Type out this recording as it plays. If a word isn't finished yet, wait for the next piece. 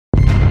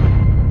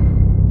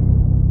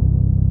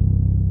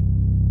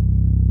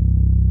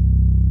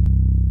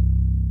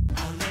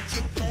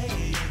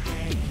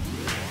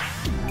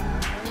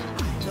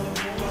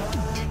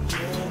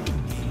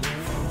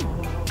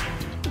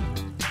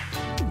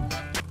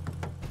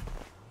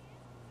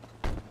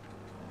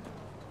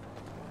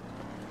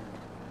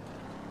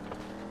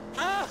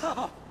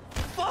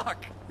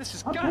This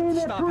has got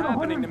to stop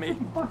happening to me.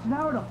 $150 an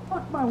hour to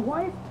fuck my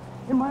wife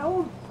in my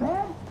own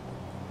bed?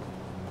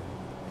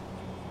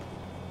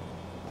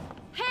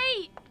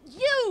 Hey,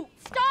 you!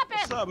 Stop it!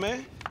 What's up,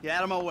 man? Get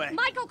out of my way.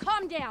 Michael,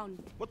 calm down.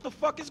 What the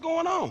fuck is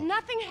going on?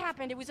 Nothing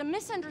happened. It was a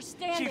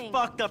misunderstanding. She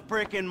fucked a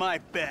prick in my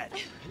bed.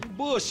 You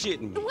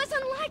bullshitting It me.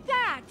 wasn't like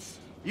that.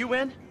 You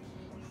in?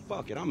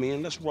 Fuck it, I'm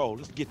in. Let's roll.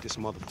 Let's get this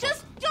motherfucker.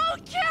 Just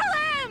don't kill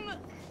him!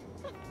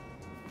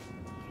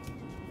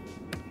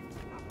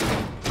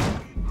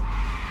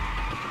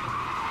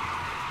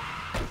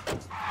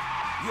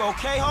 You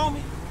okay,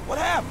 homie? What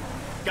happened?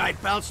 Guy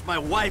bounced my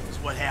wife is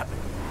what happened.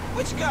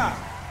 Which guy?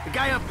 The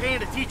guy I'm paying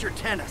to teach her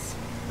tennis.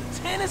 The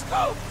tennis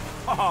coach?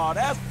 Oh,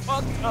 that's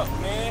fucked up,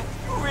 man.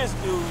 You rich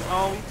dudes,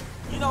 homie.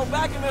 You know,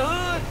 back in the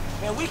hood,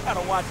 man, we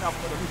gotta watch out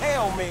for the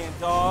mailman,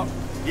 dog.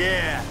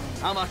 Yeah,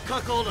 I'm a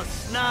cuckold, a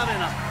snob,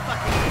 and a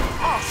fucking...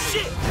 Oh,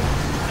 shit!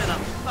 And a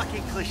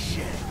fucking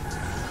cliche.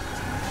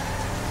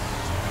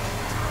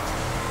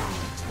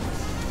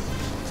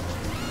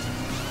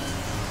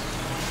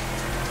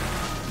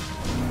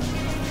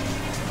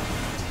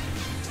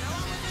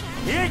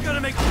 He ain't gonna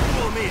make a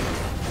fool of me.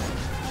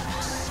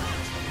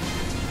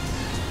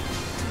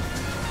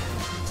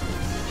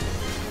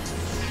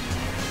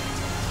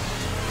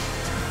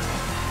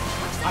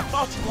 I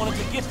thought you wanted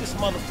to get this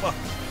motherfucker.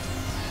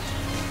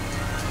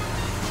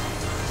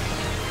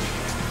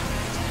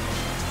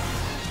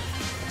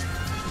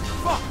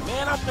 Fuck,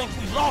 man, I think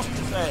we lost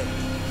his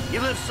ass. He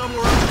lives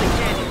somewhere else in the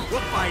canyon. We'll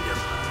find him.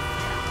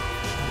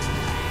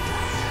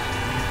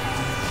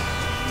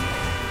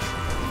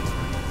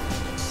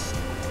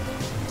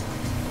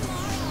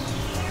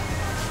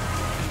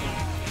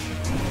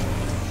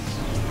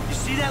 You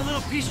see that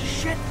little piece of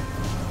shit?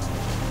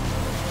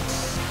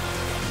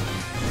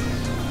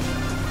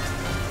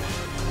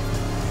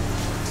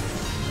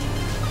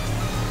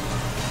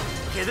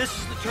 Okay, this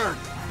is the turn.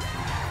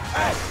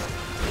 Hey,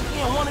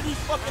 he in one of these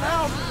fucking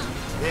houses.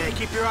 Yeah,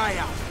 keep your eye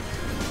out.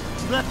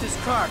 He left his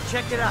car.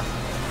 Check it out.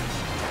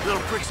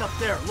 Little prick's up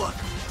there. Look.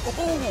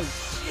 Oh,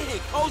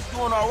 shit. Coach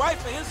doing all right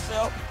for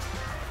himself.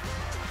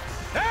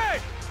 Hey,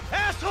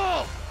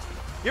 asshole!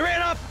 You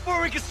ran off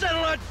before we could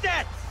settle our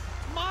debts.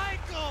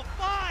 Michael,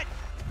 bud!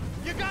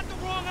 You got the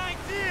wrong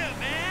idea,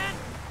 man!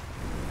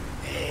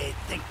 They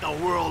think the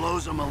world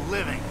owes them a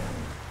living.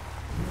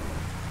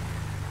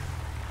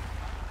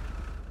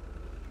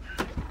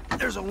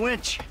 There's a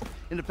winch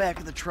in the back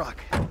of the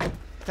truck.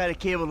 Tied a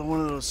cable to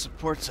one of those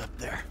supports up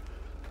there.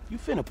 You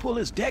finna pull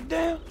his deck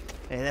down?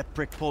 Hey, that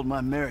prick pulled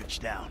my marriage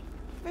down.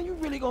 Man, you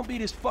really gonna be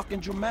this fucking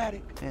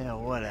dramatic? Yeah,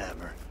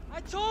 whatever. I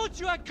told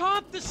you I'd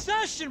comp the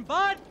session,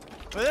 bud!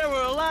 Well, there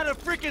were a lot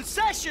of freaking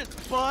sessions,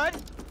 bud!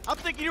 I'm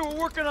thinking you were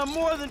working on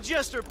more than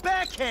just her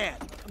backhand.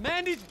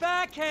 Mandy's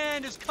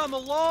backhand has come a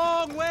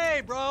long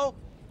way, bro.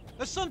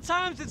 But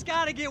sometimes it's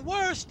gotta get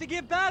worse to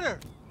get better.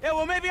 Yeah,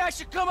 well, maybe I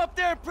should come up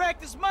there and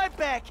practice my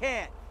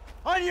backhand.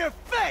 On your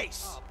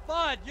face! Oh,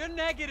 bud, your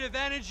negative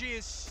energy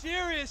is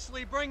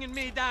seriously bringing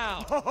me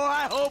down. Oh,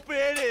 I hope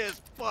it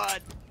is,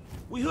 bud.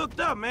 We hooked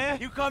up, man.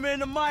 You come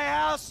into my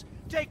house,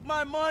 take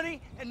my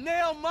money, and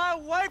nail my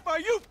wife? Are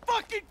you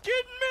fucking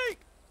kidding me?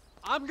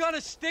 I'm gonna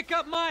stick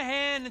up my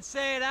hand and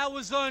say that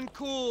was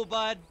uncool,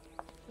 bud.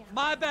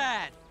 My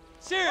bad.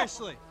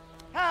 Seriously.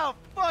 How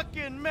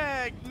fucking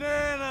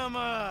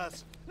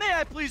magnanimous! May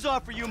I please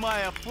offer you my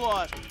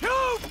applause?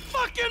 You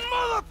fucking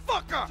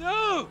motherfucker!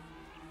 Dude!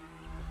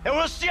 And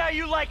we'll see how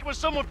you like it when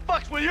someone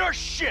fucks with your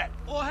shit!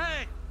 Well,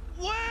 hey,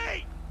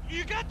 wait!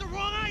 You got the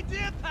wrong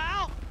idea,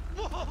 pal!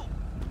 Whoa!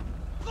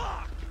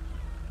 Fuck!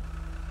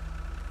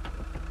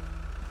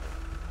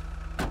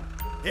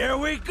 Here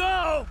we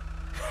go!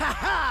 Ha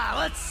ha!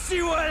 Let's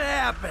see what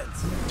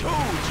happens! Dude,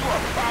 you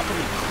are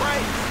probably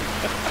crazy.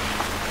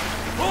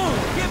 Boom,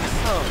 give it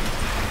some.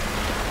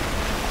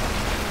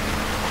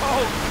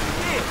 Oh,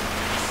 shit.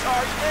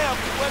 Sorry, damn,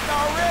 it wasn't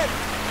already.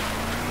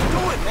 Do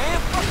it, man.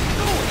 Fucking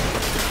do it.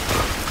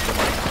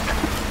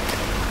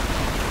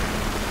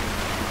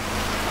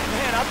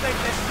 Man, I think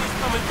that shit's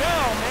coming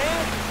down,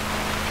 man.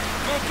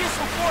 Man, get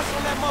some force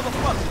on that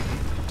motherfucker.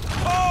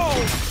 Oh,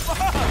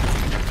 fuck.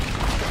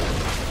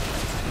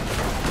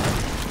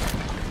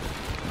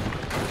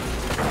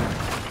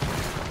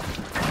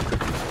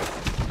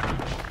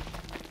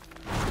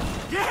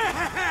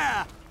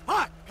 Yeah!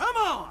 Fuck, come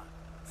on!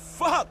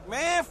 Fuck,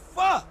 man,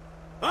 fuck.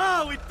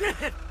 Oh, we did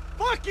it!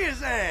 Fuck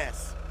his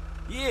ass!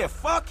 Yeah,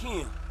 fuck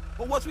him.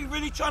 But was we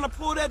really trying to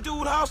pull that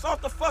dude's house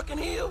off the fucking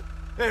hill?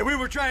 Hey, we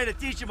were trying to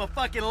teach him a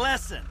fucking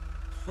lesson.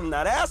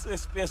 Now that's an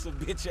expensive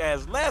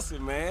bitch-ass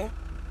lesson, man.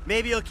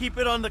 Maybe he'll keep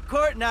it on the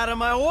court and out of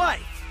my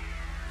wife.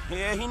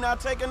 Yeah, he not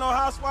taking no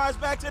housewives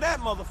back to that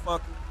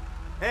motherfucker.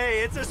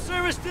 Hey, it's a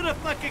service to the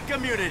fucking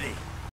community.